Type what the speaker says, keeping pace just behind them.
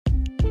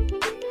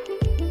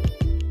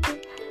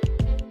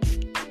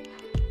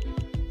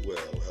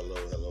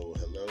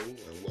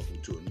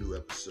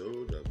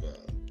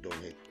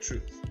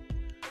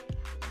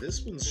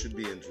This one should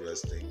be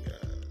interesting.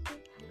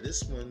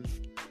 This one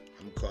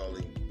I'm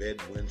calling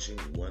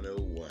Bedwinching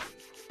 101.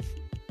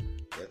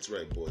 That's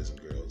right, boys and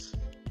girls.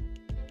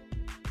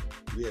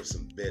 We have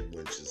some bed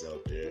winches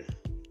out there.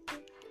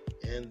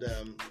 And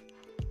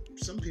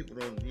some people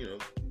don't,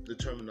 the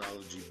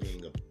terminology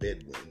being a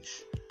bed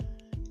winch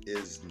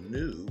is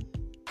new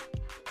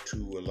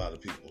to a lot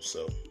of people.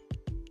 So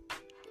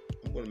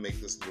I'm going to make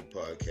this little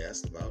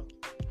podcast about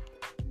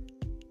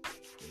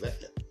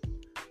that.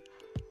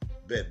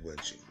 Bed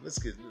winching. Let's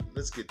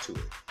get to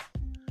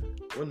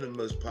it. One of the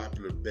most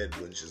popular bed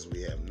winches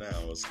we have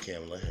now is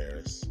Kamala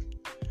Harris.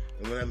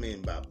 And what I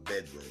mean by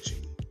bed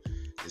winching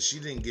is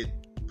she didn't get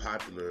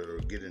popular or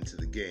get into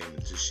the game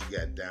until she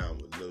got down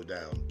with low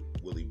down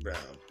Willie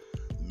Brown,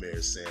 the mayor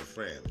of San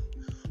Fran.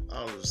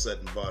 All of a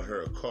sudden bought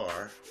her a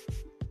car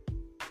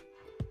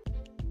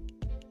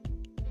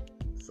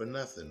for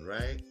nothing,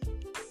 right?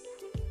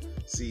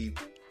 See,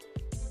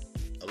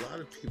 a lot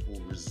of people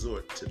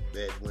resort to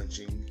bed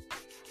winching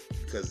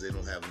because they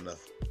don't have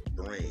enough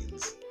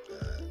brains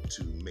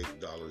to make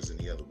dollars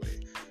any other way,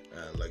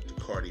 like the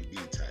Cardi B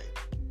type.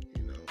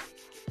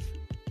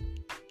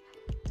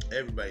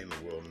 Everybody in the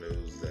world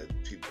knows that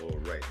people are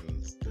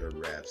writing her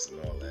raps and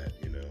all that.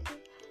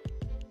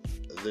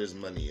 There's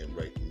money in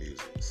writing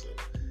music, so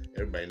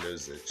everybody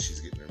knows that she's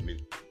getting her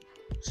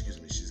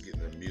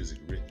music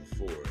written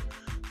for her.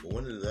 But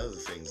one of the other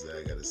things that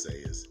I gotta say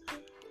is,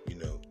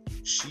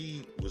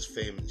 she was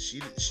famous.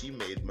 She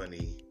made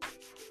money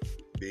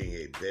being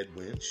a bed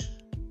winch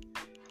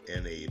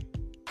and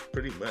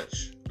pretty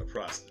much a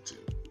prostitute.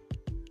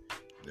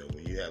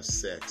 When you have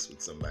sex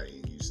with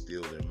somebody and you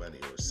steal their money,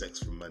 or sex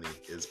for money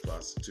is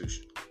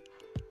prostitution.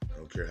 I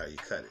don't care how you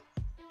cut it.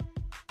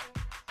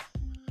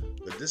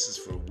 But this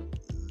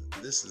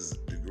is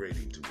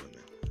degrading to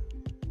women.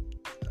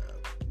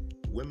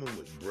 Women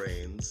with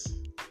brains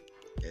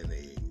and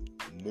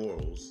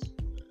morals,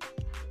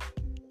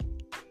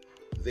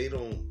 they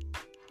don't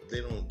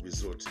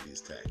resort to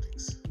these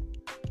tactics.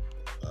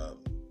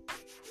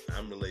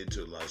 I'm related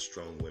to a lot of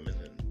strong women,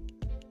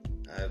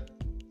 and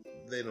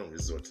they don't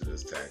resort to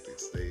those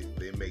tactics.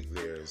 They make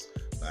theirs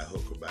by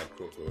hook or by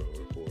crook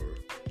or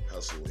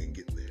hustle and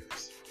get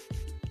theirs.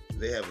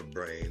 They have a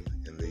brain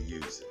and they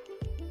use it.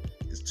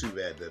 It's too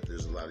bad that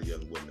there's a lot of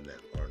young women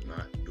that are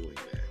not doing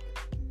that.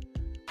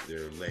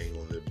 They're laying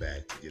on their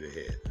back to get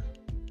ahead.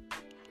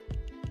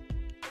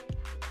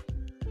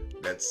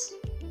 That's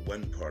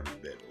one part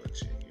of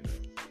bedwinching,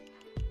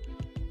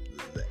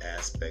 the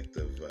aspect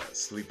of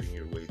sleeping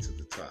your way to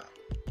the top.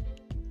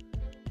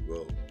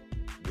 Well,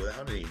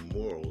 without any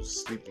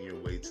morals, sleeping your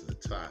way to the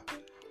top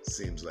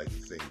seems like the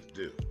thing to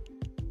do.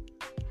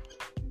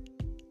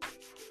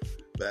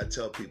 But I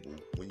tell people,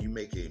 when you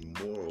make a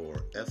moral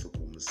or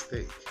ethical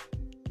mistake,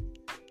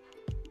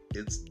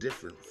 it's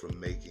different from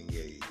making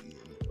a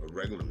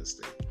regular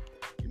mistake.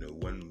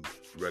 One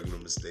regular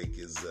mistake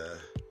is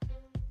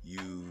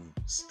you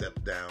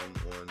step down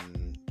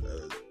on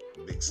a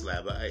big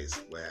slab of ice.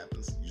 What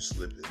happens? You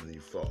slip and then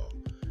you fall.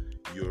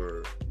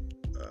 Your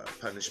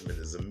punishment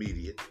is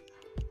immediate.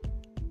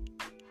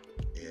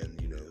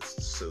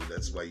 So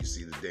that's why you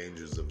see the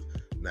dangers of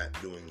not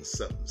doing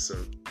certain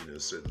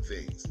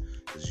things,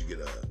 because you get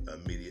a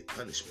immediate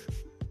punishment.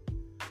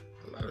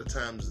 A lot of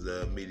times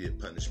the immediate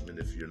punishment,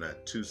 if you're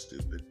not too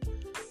stupid,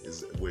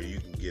 is where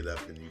you can get up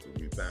and you can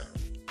rebound.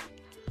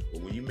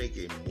 But when you make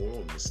a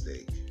moral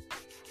mistake,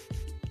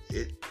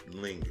 it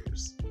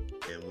lingers.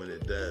 And when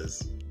it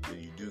does, when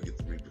you do get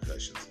the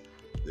repercussions,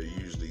 they're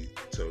usually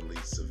totally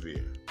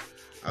severe.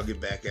 I'll get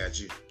back at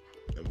you,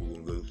 and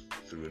we're going to go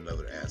through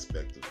another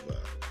aspect of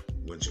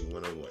Winching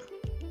 101.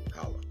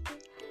 Holla.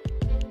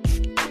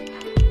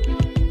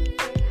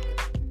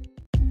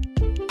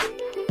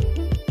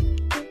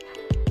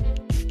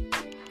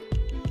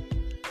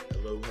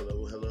 Hello,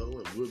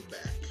 and we're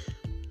back.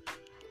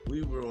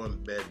 We were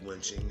on bed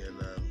winching, and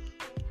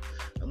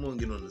I'm going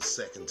to get on the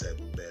second type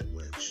of bed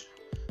winch.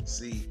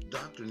 See,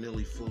 Dr.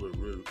 Neely Fuller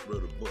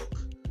wrote a book.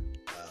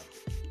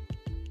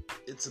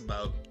 It's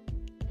about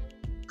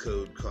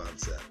code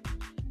concept.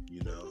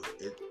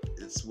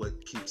 It's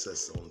what keeps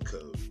us on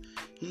code.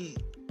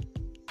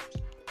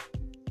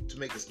 To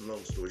make this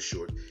long story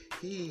short,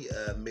 he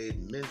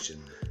made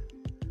mention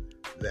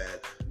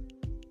that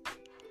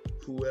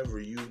whoever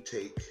you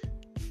take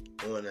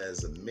on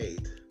as a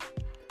mate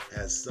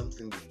has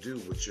something to do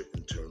with your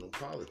internal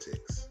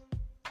politics.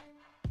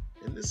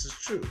 And this is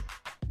true.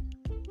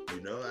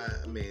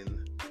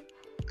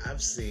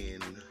 I've seen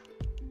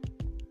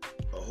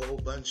a whole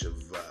bunch of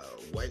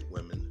white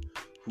women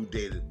who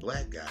dated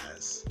black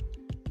guys,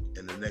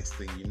 and the next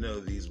thing you know,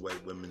 these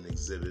white women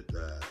exhibit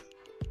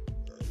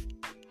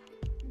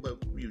what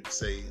you'd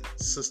say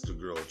sister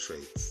girl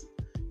traits.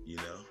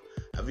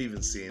 I've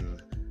even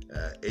seen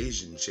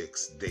Asian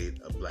chicks date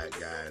a black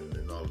guy and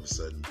then all of a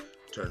sudden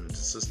turn into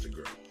sister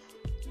girl.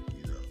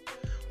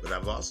 But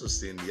I've also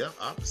seen the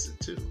opposite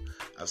too.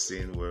 I've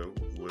seen where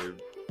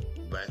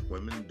black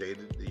women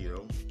dated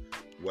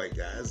white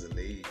guys, and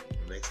they,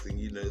 next thing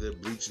you know, they're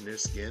bleaching their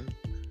skin,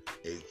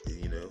 a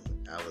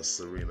la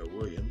Serena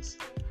Williams.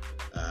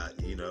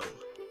 You know,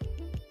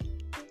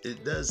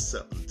 it does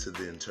something to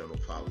the internal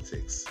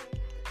politics.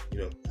 You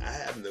know,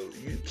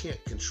 you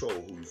can't control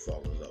who you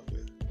fall in love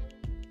with.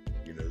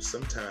 You know,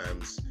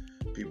 sometimes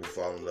people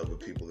fall in love with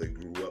people they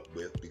grew up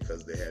with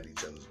because they had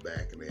each other's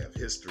back and they have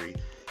history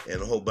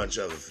and a whole bunch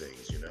of other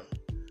things, you know.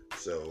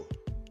 So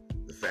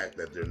the fact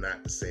that they're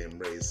not the same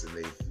race and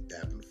they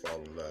happen to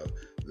fall in love,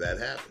 that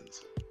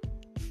happens.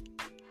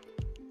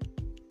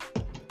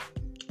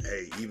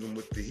 Hey, even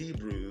with the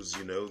Hebrews,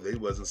 you know, they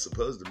wasn't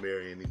supposed to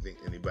marry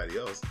anybody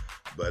else,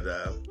 but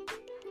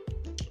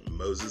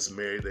Moses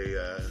married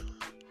a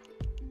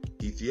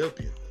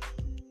Ethiopian,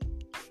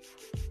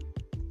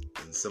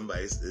 and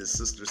his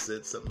sister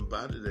said something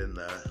about it, and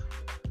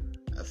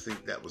I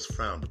think that was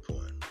frowned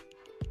upon.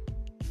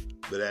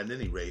 But at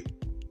any rate,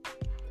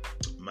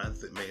 my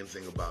main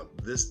thing about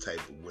this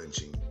type of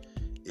wenching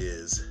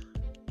is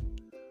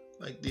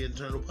like the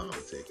internal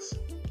politics.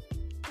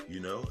 You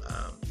know,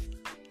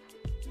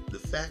 the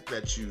fact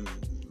that you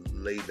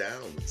lay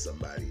down with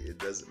somebody, it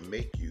doesn't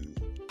make you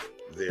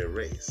their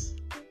race.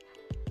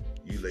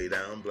 You lay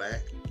down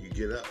black, you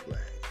get up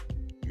black.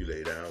 You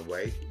lay down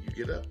white, you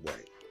get up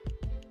white.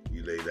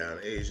 You lay down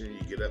Asian,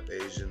 you get up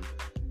Asian,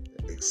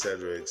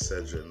 etc.,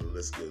 etc., and the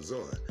list goes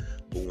on.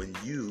 But when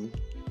you,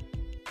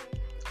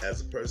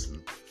 as a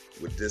person,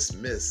 would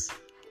dismiss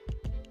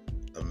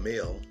a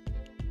male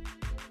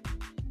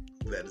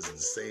that is the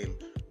same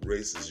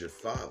race as your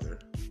father,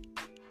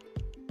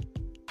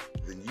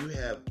 then you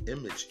have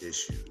image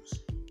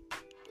issues.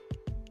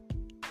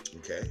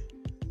 Okay?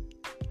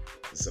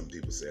 And some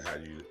people say, how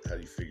do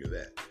you figure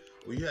that?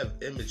 Well, you have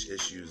image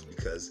issues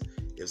because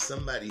if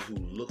somebody who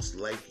looks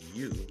like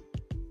you,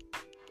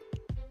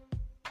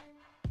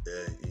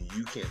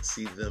 you can't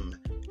see them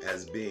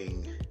as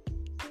being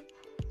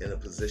in a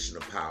position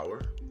of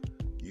power,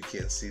 you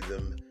can't see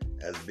them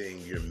as being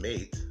your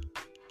mate,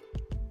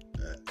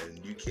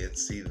 and you can't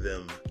see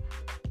them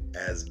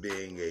as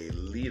being a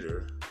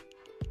leader,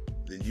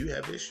 then you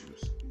have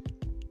issues.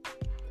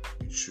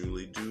 You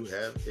truly do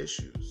have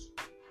issues.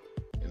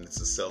 And it's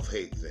a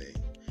self-hate thing.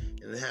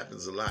 And it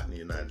happens a lot in the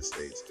United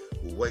States.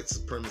 With white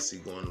supremacy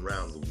going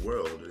around the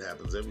world, it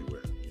happens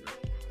everywhere. You know,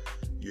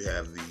 you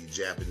have the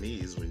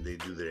Japanese, when they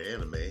do their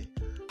anime,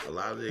 a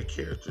lot of their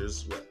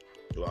characters,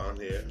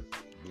 blonde hair,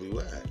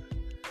 blue-eyed.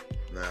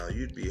 Now,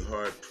 you'd be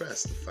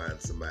hard-pressed to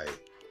find somebody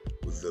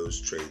with those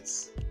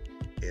traits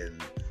in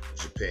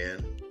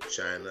Japan,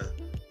 China,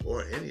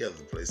 or any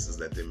other places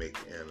that they make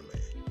anime.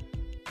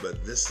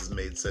 But this has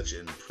made such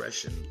an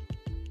impression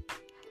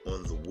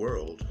on the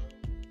world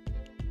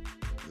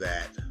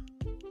that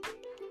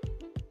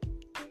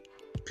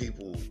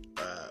people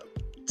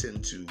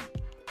tend to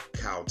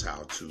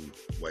kowtow to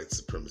white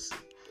supremacy.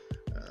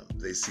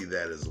 They see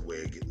that as a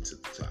way of getting to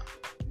the top.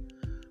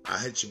 I'll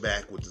hit you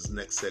back with this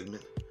next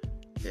segment,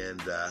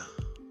 and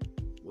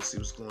we'll see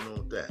what's going on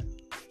with that.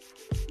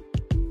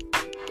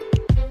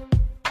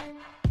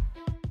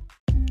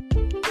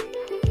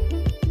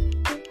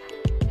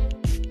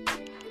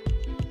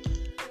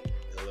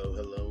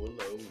 Hello.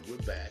 We're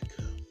back.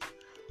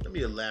 Let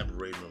me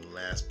elaborate on the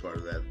last part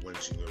of that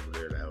wenching over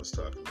there that I was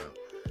talking about.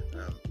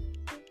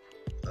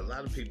 A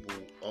lot of people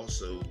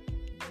also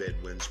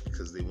bedwinch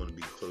because they want to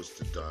be close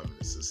to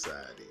dominant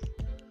society.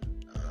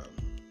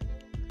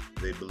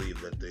 They believe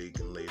that they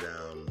can lay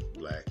down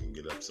black and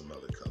get up some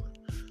other color.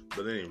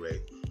 But at any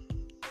rate,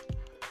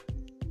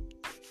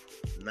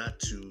 not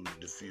to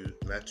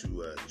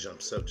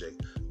jump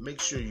subject, make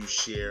sure you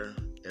share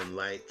and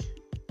like.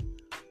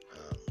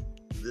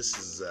 This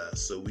is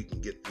so we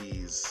can get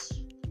these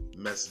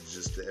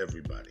messages to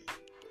everybody.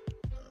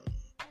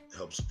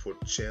 Help support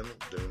the channel,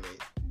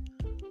 donate.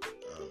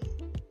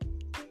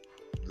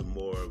 The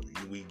more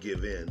we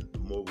give in, the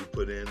more we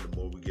put in, the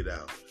more we get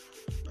out.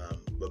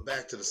 But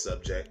back to the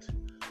subject.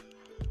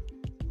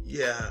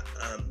 Yeah,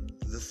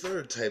 the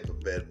third type of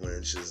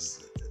bedwench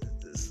is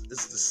the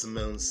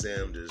Simone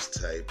Sanders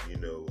type. You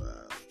know,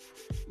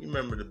 you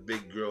remember the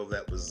big girl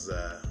that was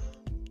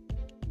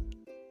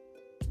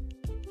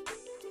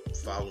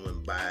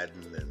following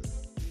Biden and,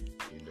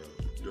 you know,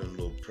 doing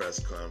little press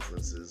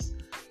conferences,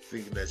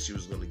 thinking that she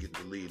was going to get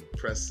the lead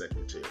press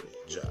secretary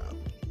job.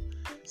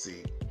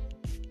 See,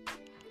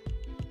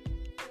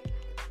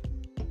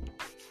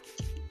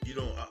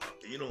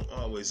 you don't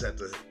always have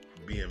to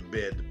be in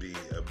bed to be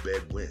a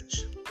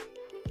bedwench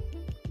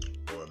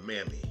or a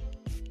mammy.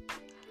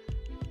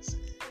 See,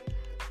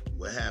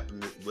 what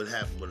happened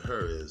with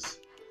her is,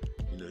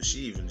 you know, she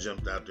even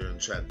jumped out there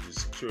and tried to do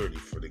security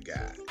for the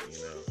guy, you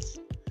know,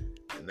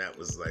 and that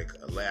was like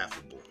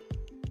laughable.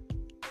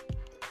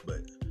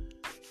 But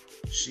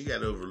she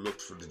got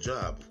overlooked for the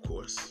job, of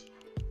course.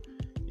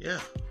 Yeah,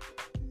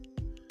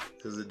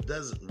 because it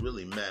doesn't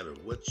really matter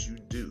what you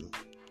do.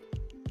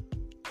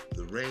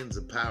 The reins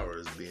of power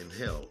is being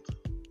held,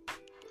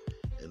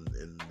 and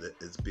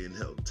it's being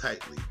held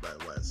tightly by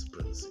white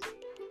supremacy.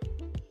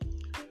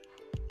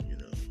 You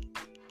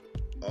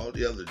know, all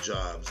the other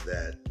jobs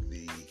that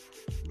the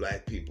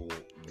black people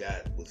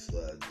got with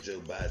Joe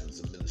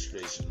Biden's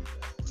administration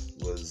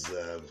was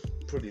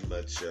pretty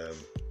much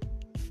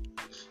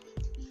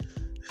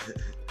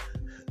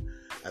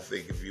I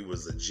think if you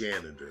was a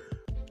janitor,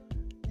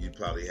 you'd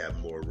probably have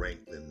more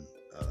rank than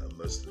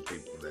most of the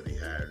people that he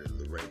hired and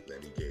the rank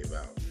that he gave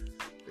out.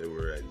 They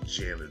were at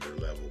janitor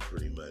level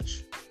pretty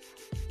much.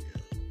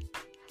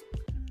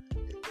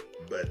 Yeah.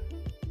 But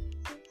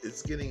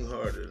it's getting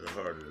harder and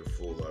harder to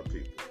fool our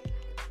people.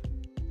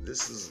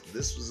 This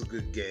was a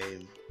good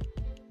game.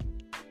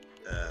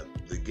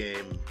 The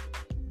game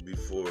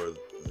before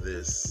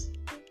this,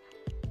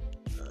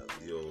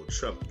 the old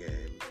Trump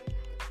game,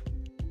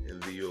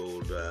 and the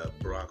old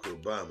Barack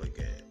Obama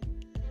game.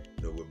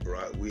 You know, with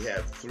Barack, we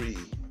have three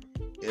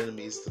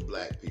enemies to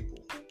black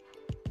people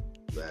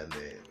by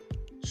name: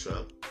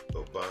 Trump,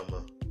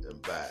 Obama, and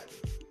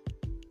Biden.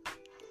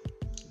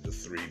 The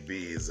three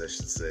B's, I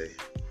should say.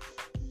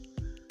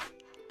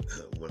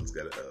 One's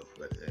got an O,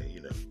 but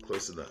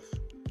close enough.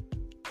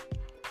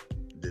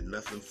 Did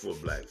nothing for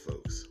black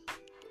folks,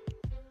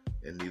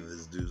 and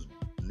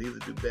neither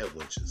do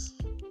Bedwinches.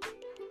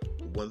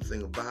 One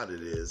thing about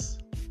it is,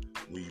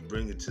 when you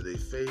bring it to their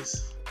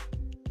face,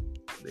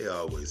 they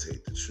always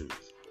hate the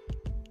truth.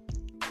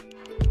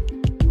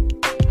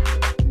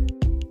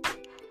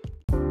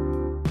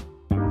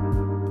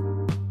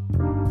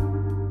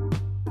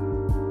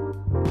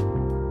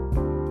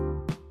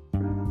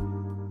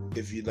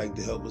 If you'd like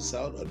to help us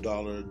out, $1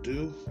 or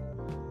 $2,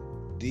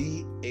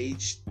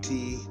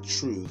 DHT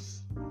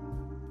Truth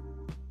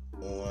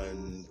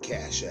on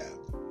Cash App.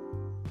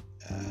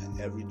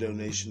 Every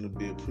donation will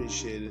be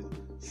appreciated.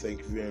 Thank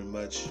you very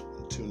much,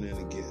 and tune in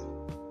again.